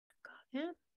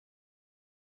Yeah.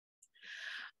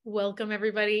 Welcome,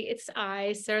 everybody. It's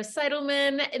I, Sarah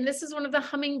Seidelmann, and this is one of the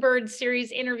Hummingbird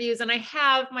series interviews. And I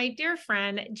have my dear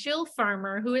friend, Jill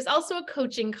Farmer, who is also a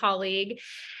coaching colleague,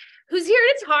 who's here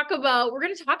to talk about, we're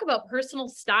going to talk about personal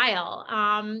style.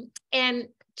 And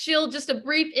Jill, just a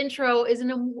brief intro, is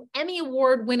an Emmy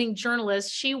Award winning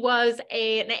journalist. She was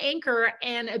an anchor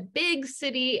and a big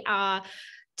city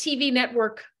TV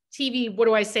network, TV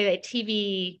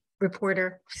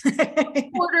reporter,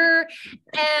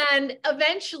 and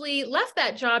eventually left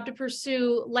that job to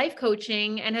pursue life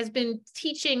coaching and has been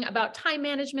teaching about time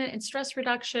management and stress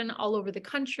reduction all over the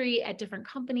country at different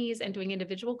companies and doing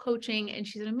individual coaching. And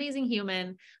she's an amazing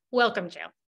human. Welcome, Jill.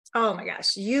 Oh my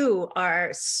gosh, you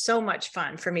are so much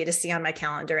fun for me to see on my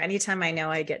calendar. Anytime I know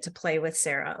I get to play with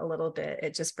Sarah a little bit,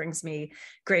 it just brings me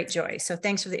great joy. So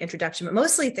thanks for the introduction, but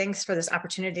mostly thanks for this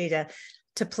opportunity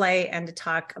to play and to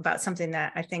talk about something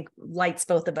that I think lights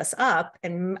both of us up.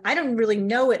 And I don't really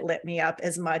know it lit me up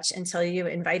as much until you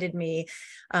invited me,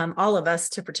 all of us,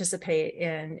 to participate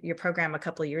in your program a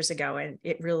couple of years ago. And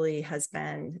it really has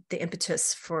been the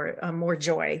impetus for more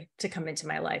joy to come into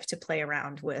my life, to play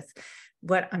around with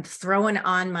what I'm throwing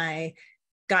on my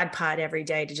God pod every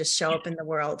day to just show up in the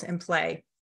world and play.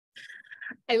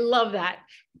 I love that.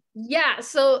 Yeah.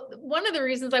 So one of the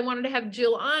reasons I wanted to have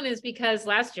Jill on is because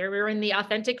last year we were in the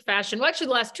Authentic Fashion, well, actually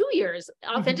the last 2 years,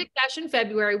 Authentic Fashion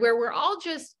February, where we're all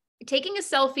just taking a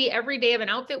selfie every day of an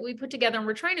outfit we put together. And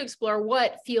we're trying to explore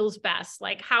what feels best.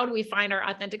 Like, how do we find our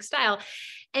authentic style?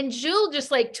 And Jill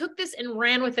just like took this and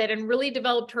ran with it and really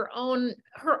developed her own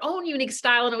unique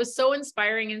style. And it was so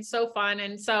inspiring and so fun.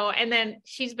 And then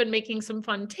she's been making some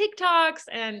fun TikToks.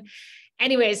 And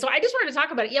anyway, so I just wanted to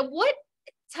talk about it. Yeah.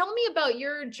 Tell me about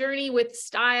your journey with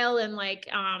style and like,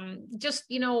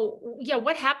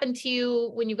 what happened to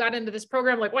you when you got into this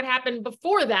program? Like, what happened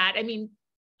before that? I mean,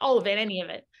 all of it, any of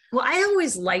it. Well, I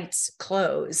always liked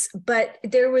clothes, but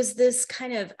there was this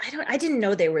kind of, I didn't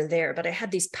know they were there, but I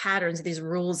had these patterns, these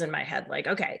rules in my head, like,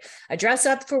 okay, I dress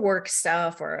up for work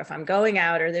stuff, or if I'm going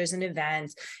out or there's an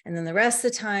event, and then the rest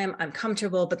of the time I'm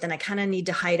comfortable, but then I kind of need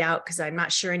to hide out because I'm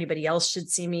not sure anybody else should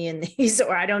see me in these,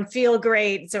 or I don't feel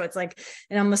great. So it's like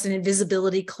almost an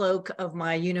invisibility cloak of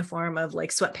my uniform of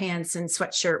like sweatpants and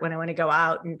sweatshirt when I want to go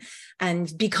out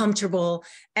and be comfortable.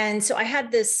 And so I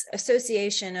had this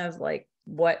association of like,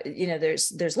 what,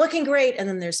 there's looking great and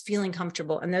then there's feeling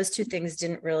comfortable, and those two things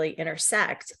didn't really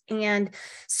intersect. And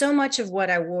so much of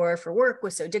what I wore for work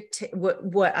was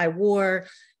what I wore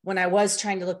when I was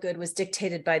trying to look good was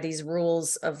dictated by these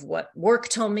rules of what work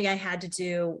told me I had to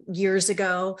do years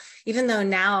ago, even though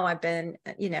now I've been,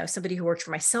 somebody who worked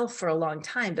for myself for a long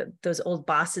time, but those old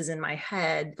bosses in my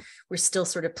head were still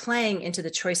sort of playing into the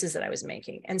choices that I was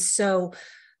making. And so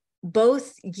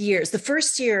both years, the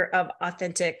first year of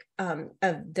Authentic, of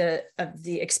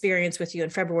the experience with you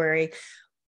in February,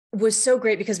 was so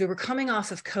great because we were coming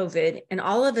off of COVID and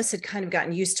all of us had kind of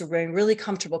gotten used to wearing really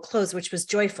comfortable clothes, which was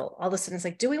joyful. All of a sudden it's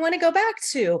like, do we want to go back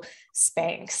to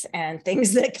Spanx and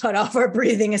things that cut off our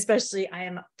breathing? Especially I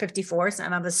am 54, so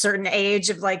I'm of a certain age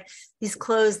of like these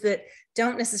clothes that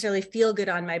don't necessarily feel good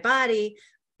on my body.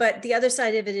 But the other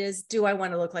side of it is, do I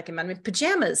want to look like I'm in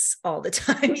pajamas all the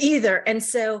time either? And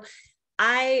so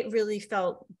I really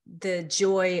felt the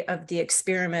joy of the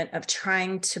experiment of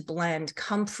trying to blend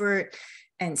comfort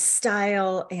and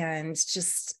style and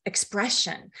just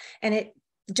expression. And it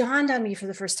dawned on me for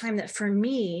the first time that for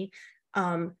me,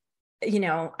 I'm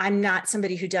not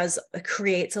somebody who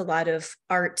creates a lot of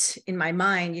art in my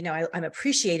mind. I'm an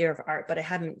appreciator of art, but I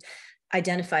haven't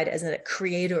identified as a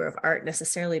creator of art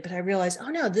necessarily. But I realized, oh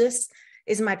no, this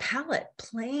is my palette.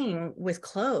 Playing with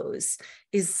clothes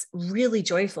is really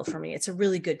joyful for me. It's a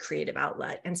really good creative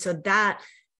outlet. And so that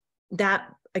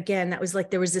again, that was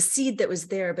like, there was a seed that was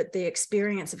there, but the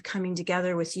experience of coming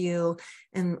together with you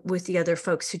and with the other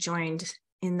folks who joined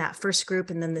in that first group,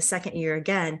 and then the second year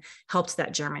again, helped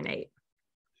that germinate.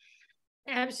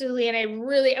 Absolutely. And I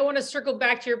want to circle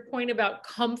back to your point about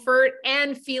comfort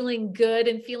and feeling good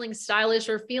and feeling stylish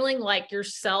or feeling like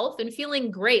yourself and feeling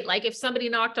great. Like if somebody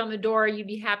knocked on the door, you'd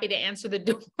be happy to answer the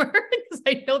door because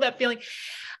I know that feeling.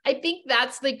 I think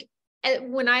that's like,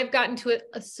 when I've gotten to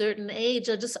a certain age,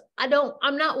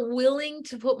 I'm not willing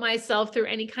to put myself through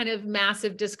any kind of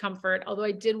massive discomfort. Although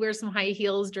I did wear some high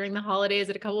heels during the holidays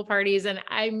at a couple of parties. But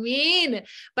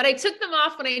I took them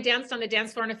off when I danced on the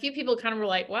dance floor, and a few people kind of were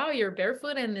like, wow, you're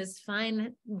barefoot in this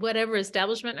fine, whatever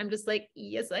establishment. I'm just like,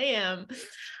 yes, I am.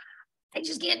 I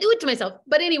just can't do it to myself.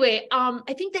 But anyway,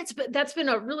 I think that's been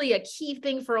a key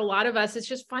thing for a lot of us. It's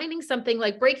just finding something,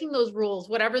 like breaking those rules,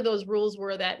 whatever those rules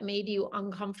were that made you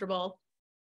uncomfortable.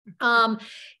 Um,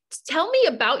 Tell me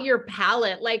about your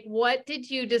palette. Like, what did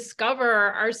you discover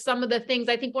are some of the things?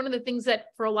 I think one of the things that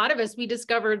for a lot of us, we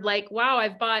discovered like, wow,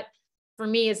 for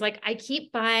me is like, I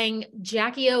keep buying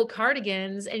Jackie O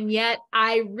cardigans and yet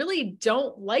I really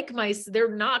don't like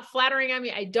they're not flattering on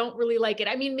me. I don't really like it.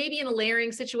 I mean, maybe in a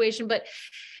layering situation, but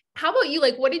how about you?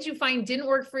 Like, what did you find didn't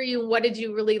work for you? And what did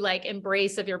you really like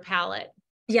embrace of your palette?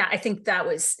 Yeah, I think that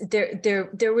was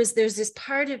there's this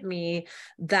part of me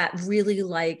that really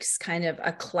likes kind of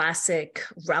a classic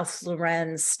Ralph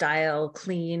Lauren style,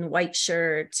 clean white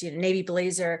shirt, navy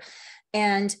blazer.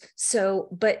 And so,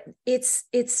 but it's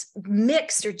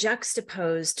mixed or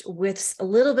juxtaposed with a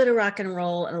little bit of rock and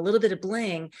roll and a little bit of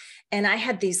bling. And I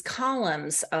had these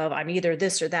columns of I'm either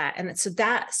this or that. And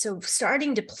so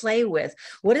starting to play with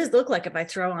what does it look like if I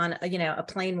throw on a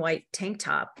plain white tank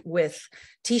top with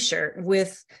t-shirt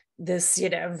with this,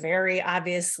 very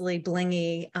obviously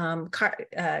blingy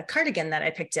cardigan that I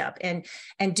picked up. And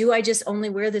do I just only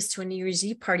wear this to a New Year's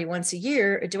Eve party once a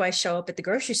year? Or do I show up at the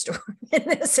grocery store in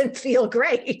this and feel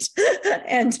great?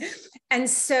 and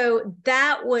so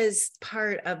that was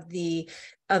part of the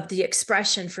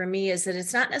expression for me, is that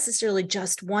it's not necessarily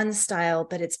just one style,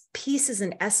 but it's pieces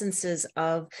and essences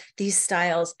of these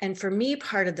styles. And for me,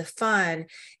 part of the fun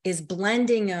is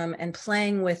blending them and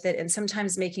playing with it, and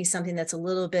sometimes making something that's a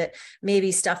little bit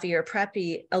maybe stuffy or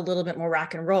preppy, a little bit more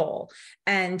rock and roll.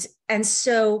 And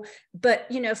so, but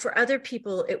for other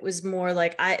people, it was more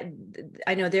like, I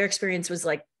know their experience was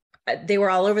like, they were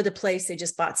all over the place. They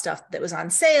just bought stuff that was on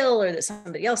sale or that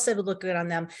somebody else said would look good on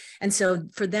them. And so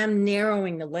for them,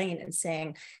 narrowing the lane and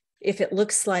saying, if it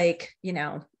looks like,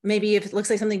 maybe if it looks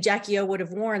like something Jackie O would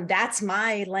have worn, that's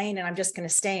my lane and I'm just going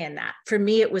to stay in that. For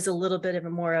me, it was a little bit of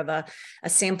more of a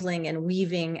sampling and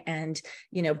weaving and,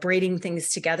 braiding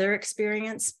things together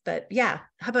experience. But yeah,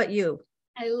 how about you?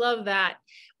 I love that.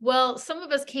 Well, some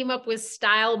of us came up with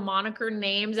style moniker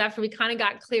names after we kind of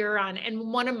got clearer on,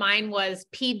 and one of mine was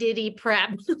P. Diddy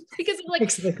Prep because I'm like,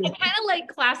 Exactly. I kind of like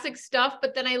classic stuff,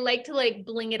 but then I like to like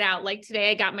bling it out. Like today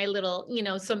I got my little,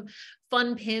 some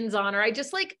fun pins on, or I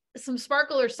just like some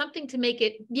sparkle or something to make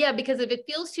it. Yeah. Because if it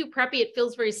feels too preppy, it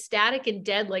feels very static and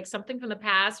dead, like something from the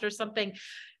past or something.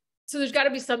 So there's got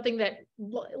to be something that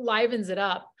livens it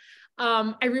up.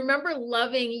 I remember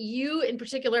loving you in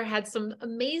particular had some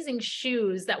amazing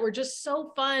shoes that were just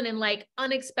so fun and like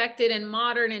unexpected and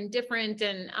modern and different.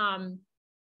 And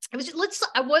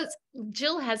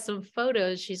Jill has some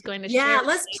photos she's going to share. Yeah,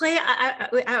 let's play.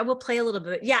 I will play a little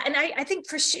bit. Yeah. And I think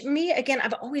for me, again,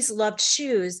 I've always loved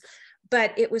shoes,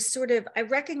 but it was sort of, I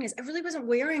recognized I really wasn't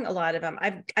wearing a lot of them.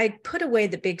 I put away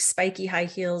the big spiky high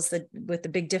heels with the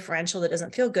big differential that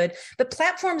doesn't feel good, but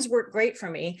platforms work great for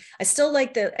me. I still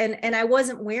like and I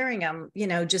wasn't wearing them,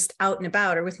 just out and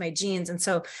about or with my jeans. And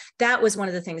so that was one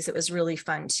of the things that was really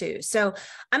fun too. So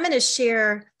I'm going to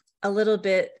share a little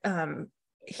bit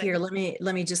here. Let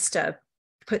me just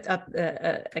put up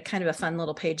a kind of a fun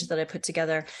little page that I put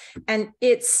together. And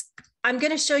I'm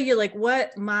going to show you like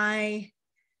what my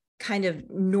kind of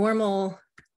normal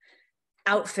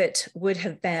outfit would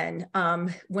have been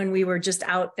when we were just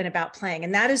out and about playing.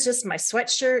 And that is just my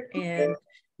sweatshirt and,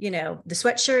 the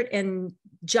sweatshirt and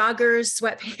joggers,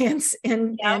 sweatpants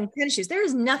and tennis shoes. There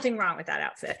is nothing wrong with that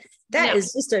outfit. That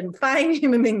is just a fine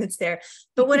human being that's there.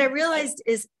 But what I realized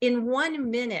is in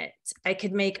 1 minute, I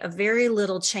could make a very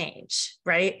little change,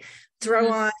 right?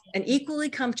 Throw on an equally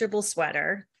comfortable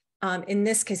sweater. In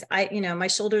this case, my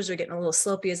shoulders are getting a little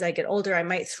slopey as I get older. I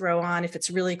might throw on, if it's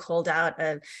really cold out,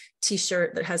 a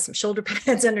t-shirt that has some shoulder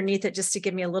pads underneath it just to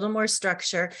give me a little more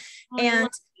structure. And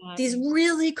these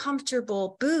really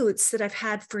comfortable boots that I've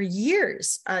had for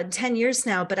years, 10 years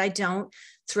now, but I don't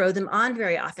throw them on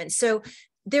very often. So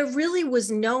there really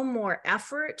was no more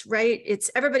effort, right?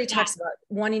 Everybody talks about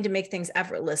wanting to make things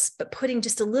effortless, but putting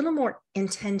just a little more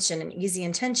intention and easy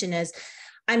intention is,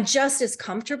 I'm just as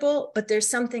comfortable, but there's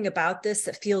something about this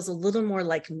that feels a little more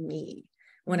like me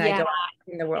when I go out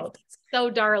in the world. It's so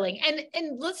darling.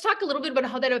 And let's talk a little bit about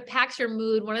how that impacts your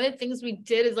mood. One of the things we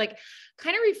did is like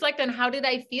kind of reflect on how did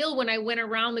I feel when I went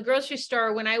around the grocery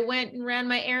store, when I went and ran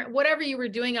my errand, whatever you were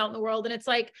doing out in the world. And it's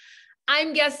like,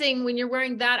 I'm guessing when you're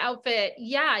wearing that outfit,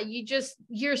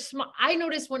 I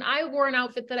noticed when I wore an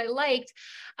outfit that I liked,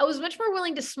 I was much more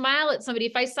willing to smile at somebody.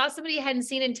 If I saw somebody I hadn't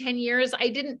seen in 10 years,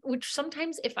 which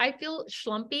sometimes if I feel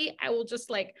schlumpy, I will just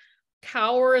like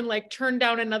cower and like turn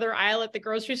down another aisle at the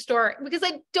grocery store because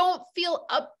I don't feel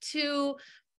up to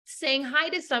saying hi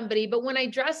to somebody. But when I'm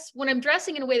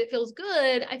dressing in a way that feels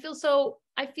good, I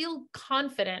feel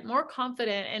confident, more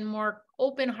confident and more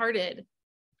open-hearted.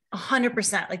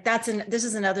 100%. Like this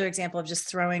is another example of just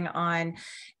throwing on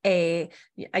I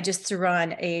just threw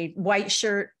on a white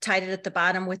shirt, tied it at the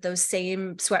bottom with those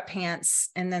same sweatpants,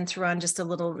 and then threw on just a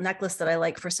little necklace that I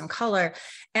like for some color.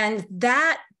 And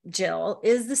that Jill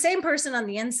is the same person on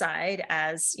the inside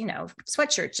as,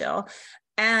 sweatshirt Jill.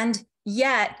 And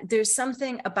yet there's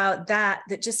something about that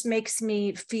just makes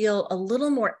me feel a little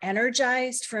more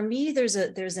energized. For me, there's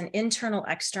an internal,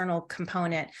 external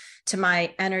component to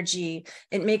my energy.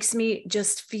 It makes me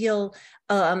just feel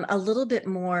a little bit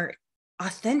more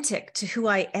authentic to who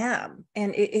I am.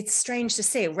 And it's strange to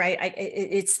say, right?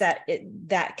 It's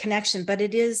that connection, but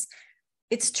it's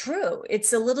true.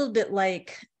 It's a little bit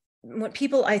like when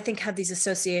people, I think, have these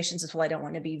associations of, well, I don't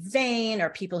want to be vain,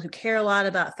 or people who care a lot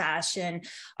about fashion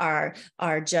are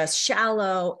just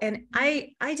shallow. And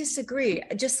I disagree.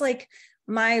 Just like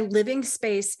my living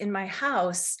space in my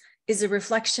house is a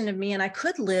reflection of me, and I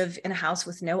could live in a house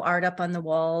with no art up on the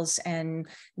walls and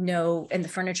the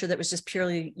furniture that was just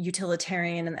purely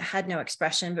utilitarian and that had no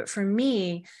expression. But for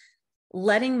me,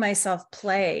 letting myself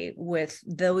play with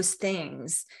those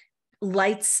things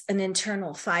lights an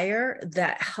internal fire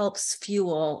that helps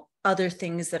fuel other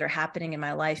things that are happening in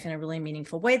my life in a really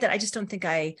meaningful way that I just don't think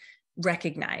I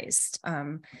recognized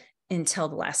until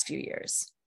the last few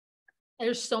years.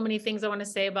 There's so many things I want to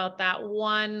say about that.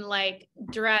 One, like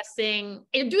dressing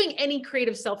and doing any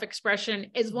creative self-expression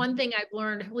is one thing I've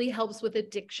learned really helps with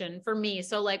addiction for me.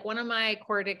 So like one of my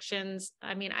core addictions,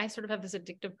 I mean, I sort of have this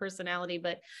addictive personality,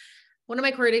 but one of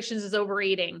my core addictions is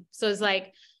overeating. So it's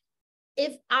like,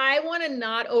 if I want to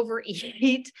not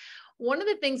overeat, one of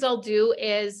the things I'll do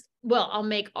is, well, I'll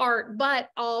make art, but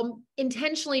I'll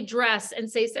intentionally dress and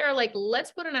say, Sarah, like,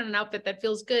 let's put it on an outfit that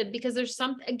feels good, because there's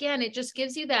again, it just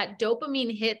gives you that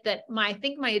dopamine hit that I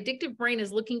think my addictive brain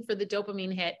is looking for the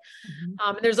dopamine hit.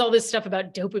 There's all this stuff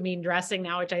about dopamine dressing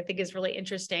now, which I think is really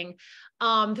interesting.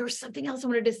 There was something else I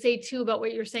wanted to say too about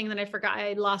what you're saying that I forgot.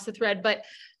 I lost the thread, but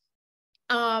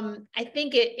I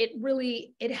think it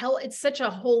really helps. It's such a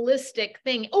holistic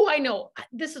thing. Oh, I know.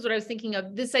 This is what I was thinking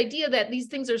of. This idea that these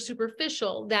things are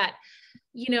superficial, that,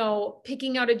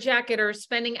 picking out a jacket or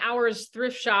spending hours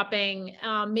thrift shopping,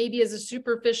 maybe as a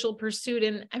superficial pursuit.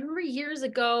 And I remember years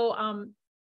ago,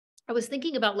 I was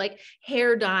thinking about like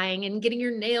hair dyeing and getting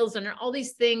your nails done and all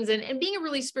these things. And being a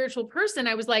really spiritual person,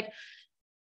 I was like,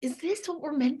 is this what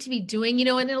we're meant to be doing?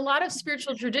 And in a lot of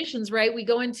spiritual traditions, right, we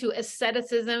go into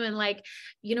asceticism and like,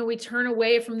 we turn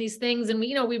away from these things, and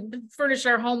we furnish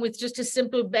our home with just a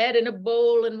simple bed and a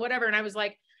bowl and whatever. And I was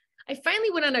like, I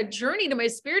finally went on a journey to my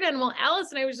spirit animal,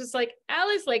 Alice. And I was just like,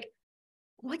 Alice, like,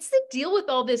 what's the deal with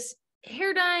all this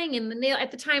hair dyeing and the nail? At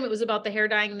the time, it was about the hair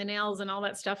dyeing and the nails and all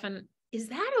that stuff. And is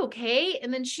that okay?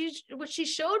 And then what she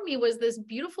showed me was this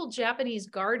beautiful Japanese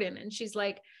garden. And she's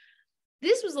like,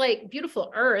 this was like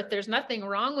beautiful earth. There's nothing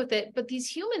wrong with it. But these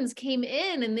humans came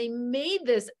in and they made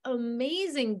this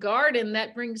amazing garden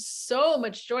that brings so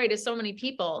much joy to so many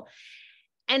people.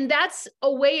 And that's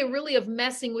a way really of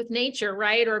messing with nature,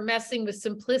 right? Or messing with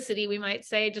simplicity, we might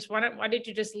say. Just why did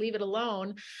you just leave it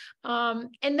alone?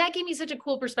 And that gave me such a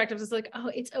cool perspective. It's like, oh,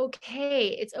 it's okay.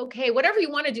 It's okay. Whatever you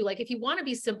want to do. Like if you want to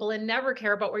be simple and never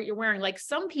care about what you're wearing, like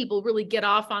some people really get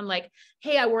off on like,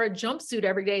 hey, I wear a jumpsuit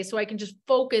every day so I can just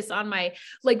focus on my,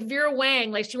 like Vera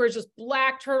Wang, like she wears just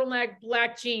black turtleneck,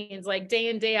 black jeans, like day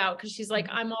in, day out. Cause she's like,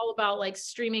 I'm all about like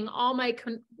streaming all my,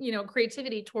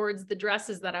 creativity towards the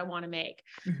dresses that I want to make.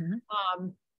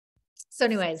 So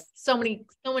anyways, so many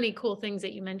cool things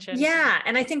that you mentioned. Yeah.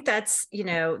 And I think that's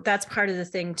part of the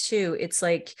thing too. It's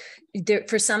like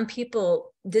for some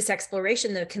people, this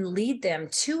exploration though can lead them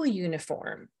to a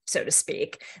uniform, so to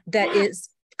speak, that is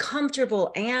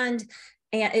comfortable and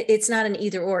it's not an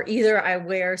either or. Either I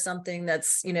wear something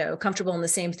that's, comfortable in the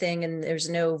same thing and there's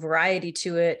no variety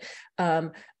to it,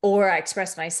 or I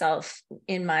express myself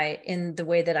in the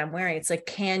way that I'm wearing. It's like,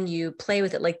 can you play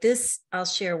with it like this? I'll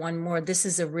share one more. This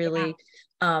is a really,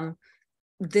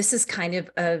 this is kind of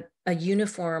a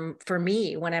uniform for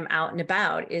me when I'm out and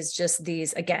about, is just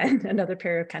these, again, another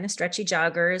pair of kind of stretchy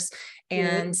joggers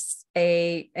and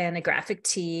a graphic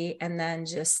tee, and then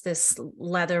just this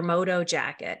leather moto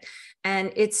jacket.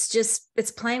 And it's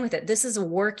playing with it. This is a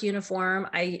work uniform.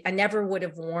 I never would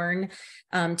have worn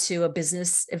to a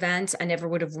business event. I never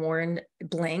would have worn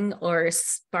bling or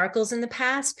sparkles in the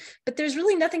past, but there's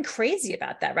really nothing crazy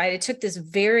about that, right? It took this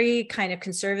very kind of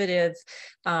conservative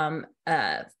black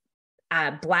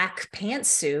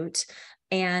pantsuit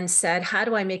and said, how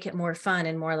do I make it more fun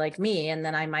and more like me? And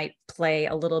then I might play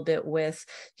a little bit with,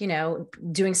 you know,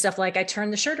 doing stuff like I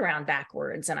turn the shirt around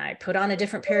backwards and I put on a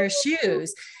different pair of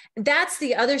shoes. That's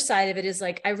the other side of it, is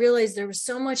like, I realized there was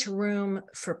so much room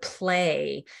for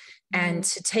play and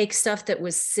to take stuff that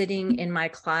was sitting in my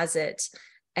closet.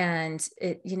 And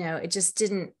it, you know, it just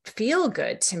didn't feel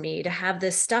good to me to have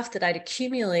this stuff that I'd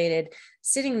accumulated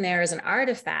sitting there as an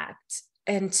artifact,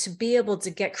 and to be able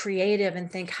to get creative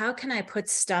and think, how can I put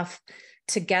stuff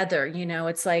together? You know,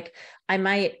 it's like, I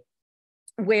might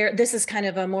wear, this is kind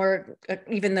of a more,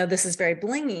 even though this is very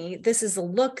blingy, this is a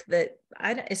look that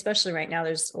especially right now,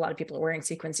 there's a lot of people wearing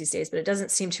sequins these days, but it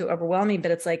doesn't seem too overwhelming. But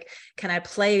it's like, can I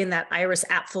play in that Iris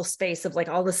Apfel space of like,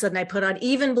 all of a sudden I put on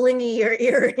even blingier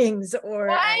earrings, or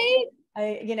Right?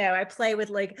 you know, I play with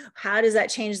like, how does that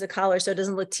change the collar so it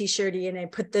doesn't look t-shirty, and I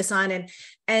put this on,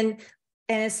 and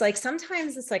it's like,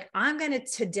 sometimes it's like, I'm going to,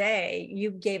 today,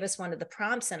 you gave us one of the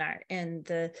prompts in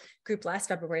the group last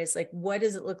February, is like, what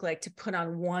does it look like to put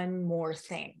on one more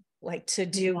thing? Like to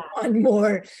do one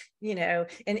more, you know,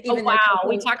 and even wow, Coco,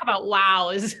 we talk about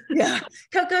wows. yeah,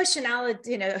 Coco Chanel,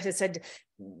 you know, has said,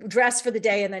 dress for the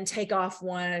day and then take off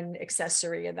one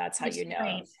accessory, and that's how you know.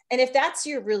 Right. And if that's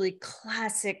your really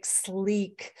classic,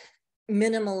 sleek,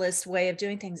 minimalist way of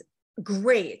doing things,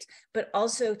 great. But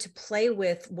also to play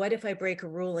with, what if I break a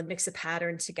rule and mix a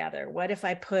pattern together? What if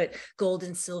I put gold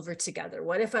and silver together?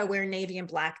 What if I wear navy and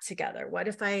black together? What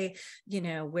if I, you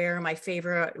know, wear my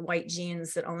favorite white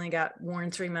jeans that only got worn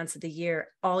 3 months of the year,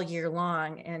 all year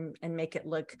long, and make it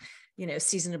look, you know,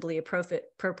 seasonably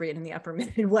appropriate in the upper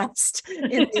Midwest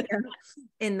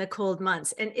in the cold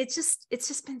months. And it's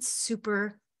just been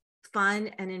super fun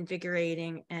and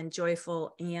invigorating and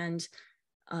joyful, and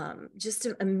just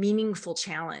a meaningful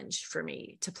challenge for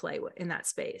me to play with in that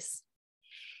space.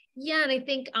 Yeah. And I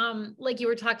think, like you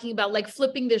were talking about, like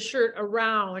flipping the shirt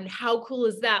around, how cool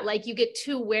is that? Like you get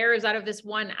two wears out of this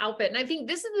one outfit. And I think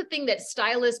this is the thing that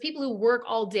stylists, people who work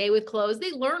all day with clothes,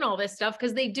 they learn all this stuff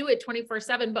because they do it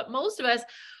 24/7. But most of us,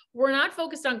 we're not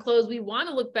focused on clothes. We want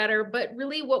to look better, but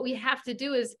really what we have to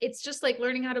do is, it's just like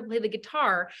learning how to play the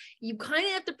guitar. You kind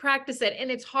of have to practice it,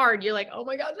 and it's hard. You're like, oh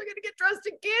my gosh, I'm going to get dressed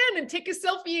again and take a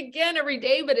selfie again every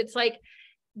day. But it's like,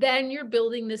 then you're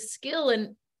building this skill.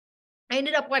 And I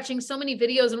ended up watching so many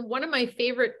videos, and one of my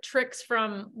favorite tricks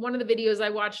from one of the videos I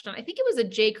watched on, I think it was a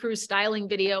J. Crew styling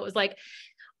video. It was like,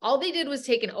 all they did was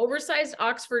take an oversized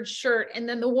Oxford shirt, and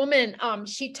then the woman,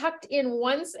 she tucked in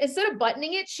once, instead of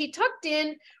buttoning it, she tucked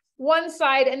in one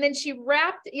side, and then she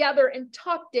wrapped the other and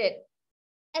tucked it.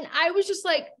 And I was just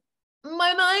like,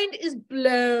 my mind is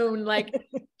blown. Like,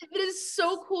 it is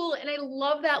so cool. And I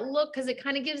love that look because it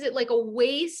kind of gives it like a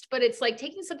waist, but it's like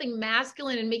taking something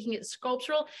masculine and making it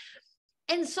sculptural.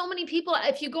 And so many people,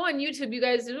 if you go on YouTube, you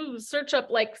guys search up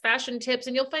like fashion tips,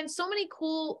 and you'll find so many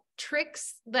cool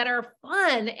tricks that are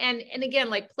fun. And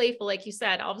again, like playful, like you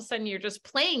said, all of a sudden you're just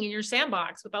playing in your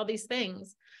sandbox with all these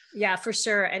things. Yeah, for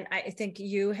sure. And I think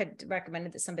you had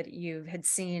recommended that somebody you had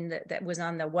seen that was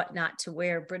on the What Not to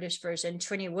Wear British version,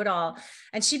 Trini Woodall.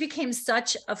 And she became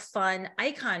such a fun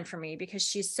icon for me because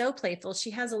she's so playful.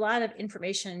 She has a lot of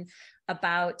information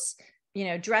about, you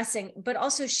know, dressing, but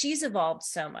also she's evolved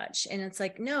so much. And it's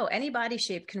like, no, any body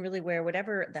shape can really wear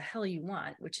whatever the hell you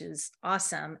want, which is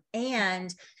awesome.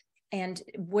 And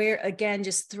where, again,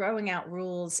 just throwing out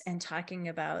rules and talking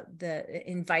about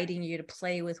inviting you to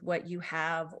play with what you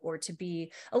have, or to be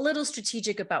a little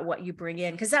strategic about what you bring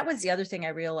in. Because that was the other thing I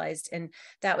realized. And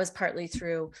that was partly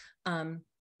through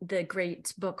the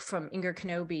great book from Inger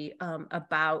Kenobi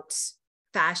about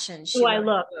fashion. Oh, I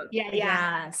love. Yeah.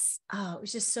 Yes. Oh, it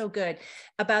was just so good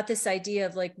about this idea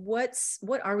of like, what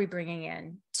are we bringing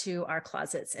in to our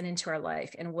closets and into our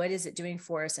life? And what is it doing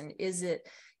for us? And is it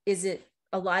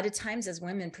a lot of times as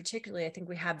women, particularly, I think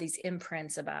we have these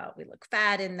imprints about we look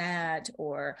fat in that,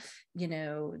 or, you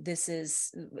know,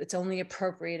 it's only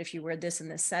appropriate if you wear this in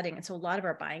this setting. And so a lot of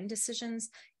our buying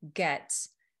decisions get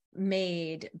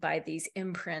made by these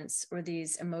imprints or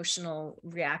these emotional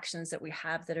reactions that we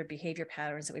have that are behavior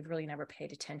patterns that we've really never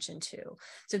paid attention to.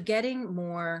 So getting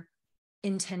more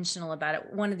intentional about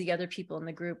it. One of the other people in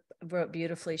the group wrote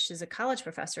beautifully. She's a college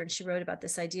professor, and she wrote about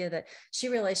this idea that she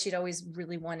realized she'd always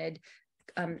really wanted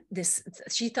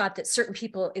she thought that certain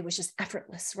people, it was just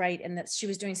effortless, right? And that she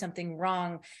was doing something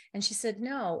wrong. And she said,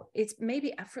 no, it's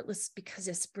maybe effortless because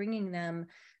it's bringing them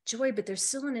joy, but there's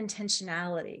still an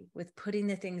intentionality with putting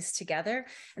the things together.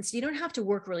 And so you don't have to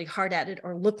work really hard at it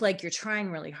or look like you're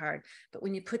trying really hard. But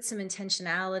when you put some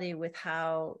intentionality with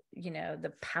how, you know,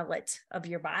 the palette of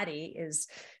your body is,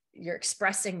 you're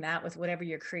expressing that with whatever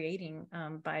you're creating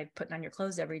by putting on your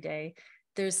clothes every day,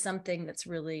 there's something that's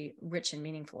really rich and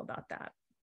meaningful about that.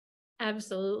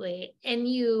 Absolutely. And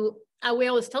we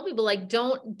always tell people, like,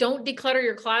 don't declutter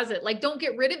your closet. Like, don't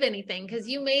get rid of anything, because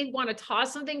you may want to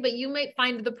toss something, but you might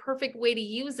find the perfect way to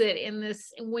use it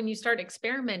when you start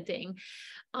experimenting.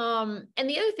 And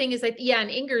the other thing is that, in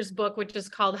Inger's book, which is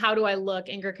called How Do I Look?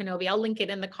 Inger Kenobi, I'll link it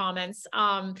in the comments.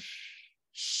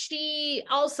 She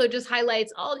also just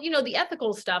highlights all, the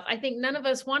ethical stuff. I think none of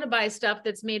us want to buy stuff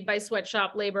that's made by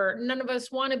sweatshop labor. None of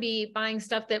us want to be buying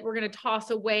stuff that we're going to toss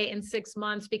away in 6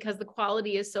 months because the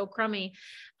quality is so crummy.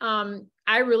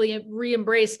 I really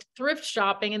re-embraced thrift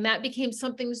shopping, and that became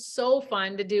something so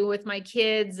fun to do with my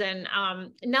kids. And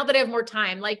now that I have more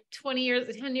time, like 10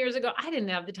 years ago, I didn't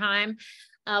have the time.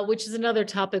 Which is another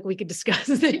topic we could discuss,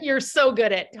 that you're so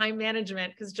good at time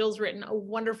management, because Jill's written a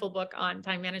wonderful book on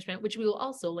time management, which we will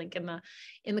also link in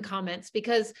the comments,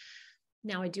 because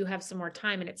now I do have some more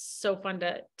time, and it's so fun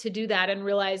to do that and I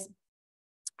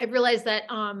realized that,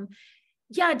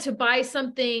 to buy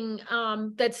something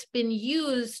that's been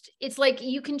used, it's like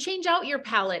you can change out your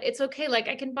palette. It's okay. Like,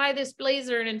 I can buy this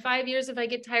blazer, and in 5 years, if I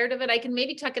get tired of it, I can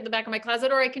maybe tuck it in the back of my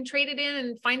closet, or I can trade it in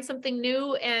and find something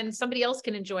new, and somebody else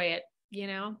can enjoy it.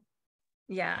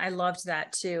 Yeah, I loved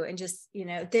that too. And just,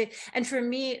 and for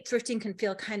me, thrifting can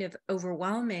feel kind of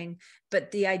overwhelming,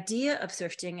 but the idea of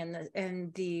thrifting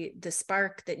and the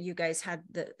spark that you guys had,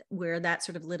 where that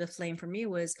sort of lit a flame for me,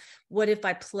 was, what if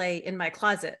I play in my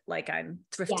closet like I'm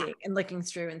thrifting and looking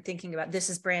through and thinking about, this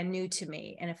is brand new to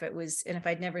me, and if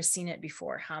I'd never seen it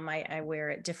before, how might I wear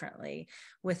it differently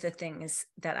with the things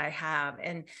that I have?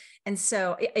 And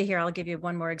so here, I'll give you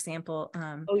one more example.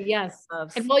 Oh, yes.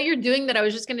 And while you're doing that, I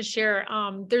was just going to share,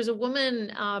 there's a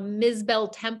woman, Ms. Bell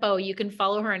Tempo. You can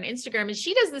follow her on Instagram, and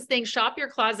she does this thing, Shop Your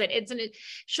Closet.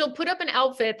 She'll put up an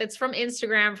outfit that's from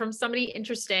Instagram, from somebody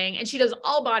interesting, and she does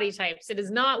all body types. It is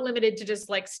not limited to just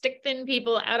like stick thin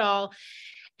people at all.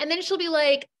 And then she'll be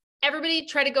like, everybody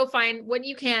try to go find what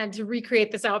you can to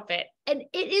recreate this outfit. And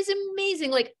it is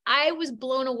amazing. Like, I was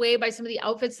blown away by some of the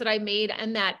outfits that I made,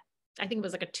 and that, I think it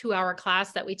was like a 2-hour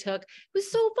class that we took. It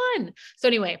was so fun. So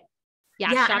anyway,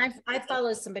 and I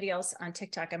follow somebody else on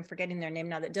TikTok, I'm forgetting their name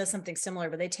now, that does something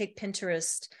similar, but they take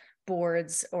Pinterest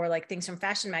boards or like things from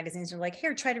fashion magazines and like,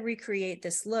 here, try to recreate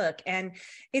this look. And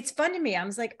it's fun to me. I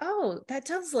was like, oh, that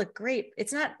does look great.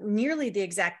 It's not nearly the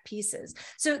exact pieces.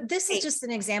 So this is just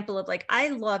an example of, like, I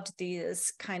loved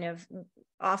these kind of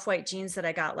off-white jeans that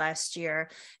I got last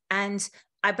year. And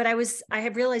I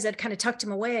have realized I'd kind of tucked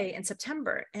them away in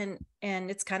September, and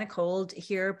it's kind of cold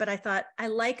here, but I thought, I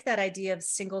like that idea of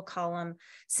single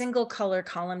color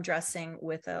column dressing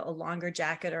with a longer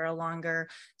jacket or a longer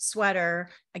sweater.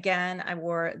 Again, I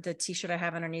wore the t-shirt I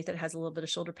have underneath. It has a little bit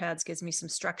of shoulder pads, gives me some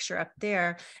structure up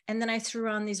there. And then I threw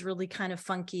on these really kind of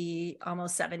funky,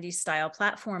 almost 70s style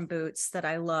platform boots that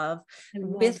I love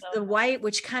with the white,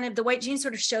 which kind of, the white jeans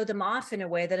sort of show them off in a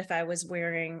way that if I was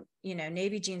wearing,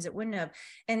 navy jeans, it wouldn't have.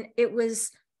 And it was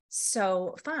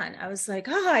so fun. I was like,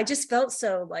 oh, I just felt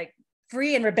so like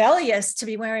free and rebellious to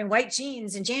be wearing white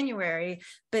jeans in January.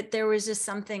 But there was just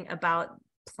something about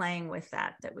playing with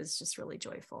that was just really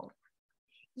joyful.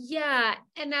 Yeah.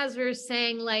 And as we were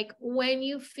saying, like, when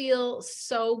you feel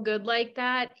so good like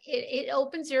that, it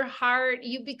opens your heart.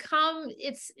 You become,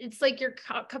 it's like your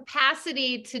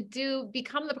capacity to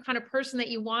become the kind of person that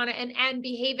you want to, and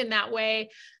behave in that way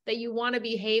that you want to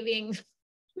behaving,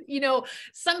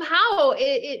 somehow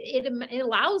it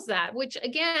allows that, which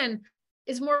again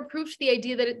is more proof to the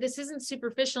idea that this isn't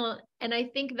superficial. And I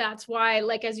think that's why,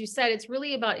 like, as you said, it's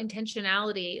really about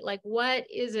intentionality. Like, what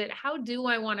is it? How do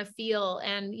I want to feel?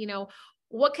 And,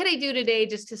 what could I do today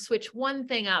just to switch one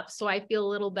thing up so I feel a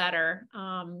little better?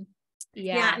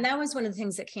 Yeah. And that was one of the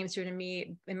things that came through to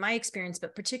me in my experience,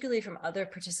 but particularly from other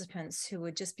participants who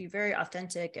would just be very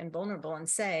authentic and vulnerable and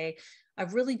say, I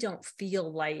really don't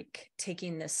feel like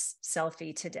taking this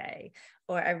selfie today,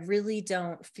 or I really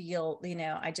don't feel,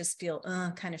 I just feel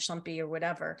kind of slumpy or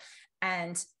whatever.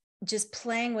 And just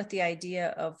playing with the idea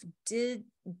of, did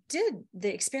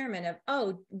the experiment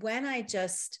of, when I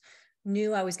just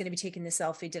knew I was going to be taking the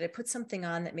selfie, did I put something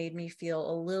on that made me feel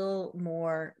a little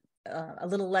more, a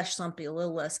little less slumpy, a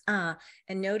little less, and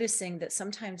noticing that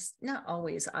sometimes, not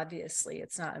always, obviously,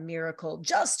 it's not a miracle,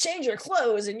 just change your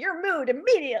clothes and your mood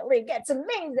immediately gets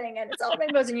amazing and it's all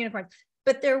rainbows and unicorns.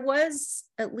 But there was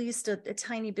at least a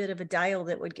tiny bit of a dial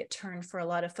that would get turned for a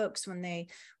lot of folks when they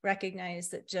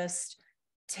recognized that just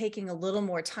taking a little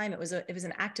more time, it was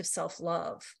an act of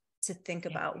self-love to think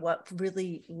about what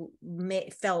really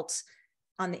felt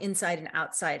on the inside and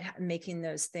outside, making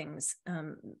those things,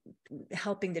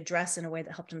 helping the dress in a way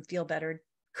that helped them feel better,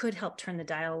 could help turn the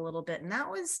dial a little bit. And that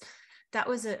was that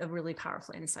was a really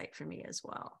powerful insight for me as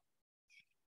well.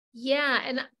 Yeah.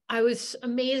 And I was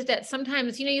amazed at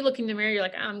sometimes, you look in the mirror, you're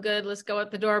like, I'm good, let's go out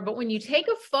the door. But when you take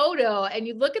a photo and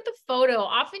you look at the photo,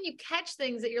 often you catch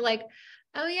things that you're like,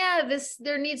 oh yeah,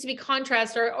 there needs to be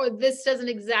contrast, or this doesn't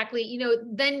exactly,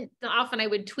 then often I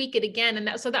would tweak it again.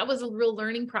 And so that was a real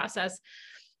learning process.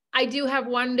 I do have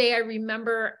one day I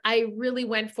remember I really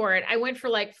went for it. I went for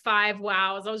like 5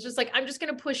 wows. I was just like, I'm just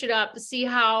going to push it up to see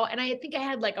how, and I think I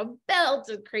had like a belt,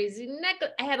 a crazy neck.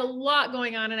 I had a lot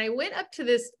going on. And I went up to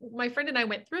this, my friend and I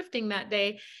went thrifting that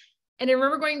day. And I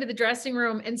remember going to the dressing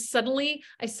room and suddenly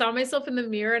I saw myself in the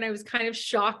mirror and I was kind of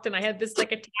shocked. And I had this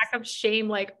like attack of shame,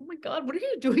 like, oh my God, what are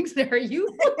you doing there? You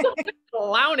look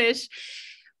clownish.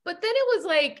 But then it was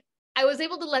like, I was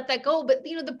able to let that go. But,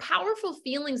 the powerful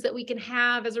feelings that we can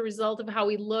have as a result of how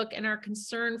we look and our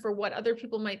concern for what other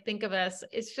people might think of us,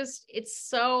 it's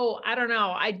so, I don't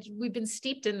know. We've been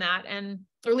steeped in that,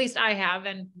 or at least I have.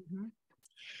 And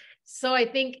so I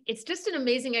think it's just an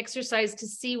amazing exercise to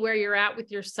see where you're at with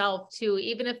yourself too,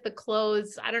 even if the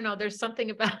clothes, I don't know, there's something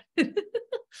about it.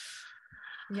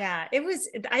 Yeah, it was,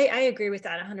 I agree with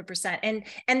that 100%.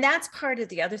 And that's part of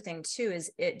the other thing too, is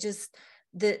it just,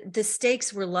 the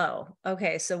stakes were low.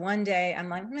 Okay. So one day I'm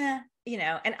like, meh,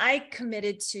 and I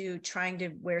committed to trying to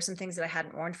wear some things that I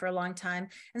hadn't worn for a long time.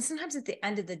 And sometimes at the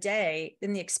end of the day,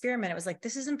 in the experiment, it was like,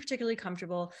 this isn't particularly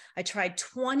comfortable. I tried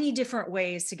 20 different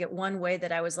ways to get one way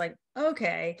that I was like,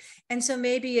 okay. And so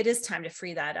maybe it is time to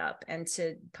free that up and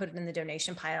to put it in the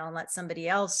donation pile and let somebody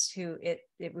else who it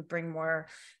would bring more,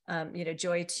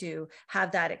 joy to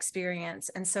have that experience.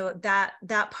 And so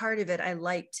that part of it, I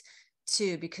liked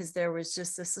too, because there was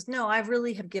just this, no, I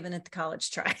really have given it the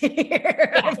college try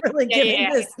here. I've really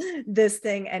given this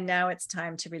thing. And now it's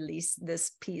time to release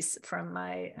this piece from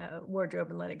my wardrobe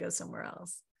and let it go somewhere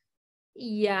else.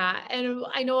 Yeah. And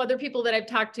I know other people that I've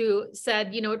talked to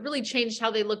said, it really changed how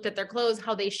they looked at their clothes,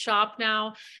 how they shop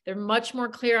now. They're much more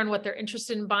clear on what they're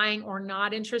interested in buying or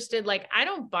not interested. Like, I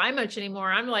don't buy much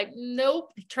anymore. I'm like,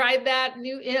 nope, tried that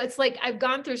new, it's like, I've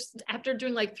gone through, after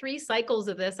doing like 3 cycles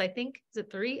of this, I think, is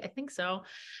it 3? I think so.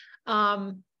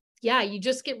 Yeah, you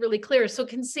just get really clear. So it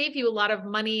can save you a lot of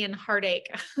money and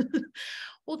heartache.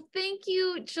 Well, thank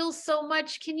you, Jill, so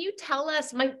much. Can you tell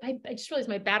us, I just realized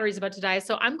my battery's about to die.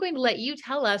 So I'm going to let you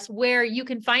tell us where you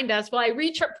can find us while I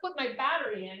put my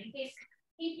battery in case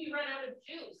we run out of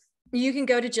juice. You can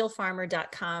go to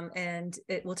jillfarmer.com and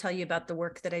it will tell you about the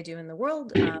work that I do in the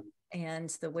world. And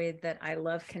the way that I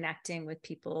love connecting with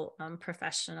people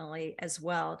professionally as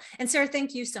well. And Sarah,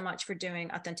 thank you so much for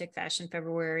doing Authentic Fashion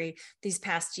February these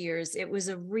past years. It was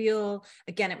it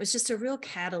was just a real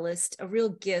catalyst, a real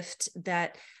gift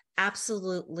that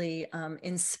absolutely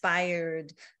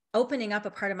inspired opening up a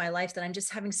part of my life that I'm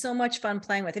just having so much fun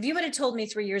playing with. If you would have told me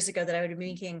 3 years ago that I would be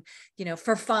making,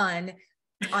 for fun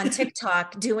on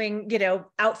TikTok doing,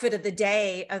 outfit of the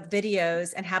day of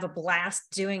videos and have a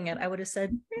blast doing it, I would have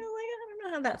said, really?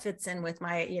 How that fits in with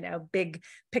my, big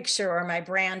picture or my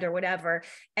brand or whatever.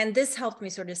 And this helped me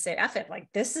sort of say, F it, like,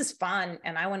 this is fun.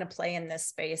 And I want to play in this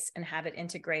space and have it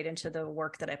integrate into the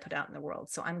work that I put out in the world.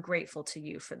 So I'm grateful to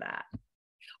you for that.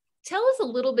 Tell us a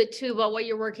little bit too about what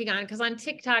you're working on. Because on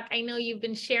TikTok, I know you've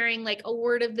been sharing like a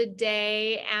word of the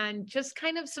day and just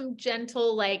kind of some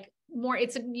gentle, like, more,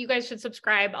 you guys should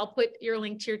subscribe. I'll put your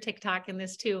link to your TikTok in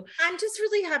this too. I'm just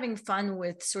really having fun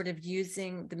with sort of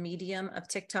using the medium of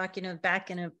TikTok.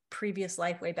 Back in a previous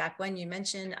life, way back when, you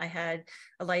mentioned I had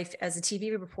a life as a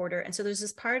TV reporter. And so there's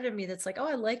this part of me that's like, oh,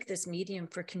 I like this medium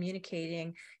for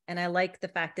communicating. And I like the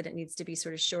fact that it needs to be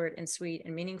sort of short and sweet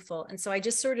and meaningful. And so I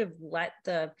just sort of let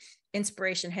the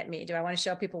inspiration hit me. Do I want to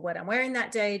show people what I'm wearing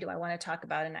that day? Do I want to talk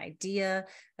about an idea,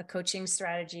 a coaching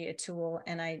strategy, a tool?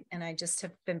 And I just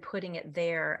have been putting it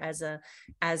there as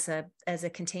a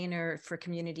container for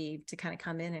community to kind of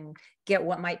come in and get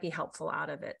what might be helpful out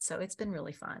of it. So it's been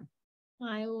really fun.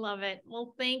 I love it.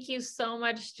 Well, thank you so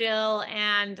much, Jill.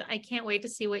 And I can't wait to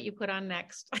see what you put on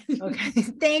next. Okay.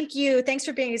 Thank you. Thanks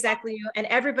for being exactly you. And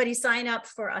everybody sign up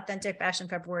for Authentic Fashion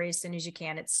February as soon as you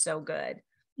can. It's so good.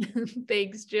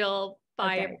 Thanks, Jill.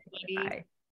 Bye, Okay. everybody. Bye.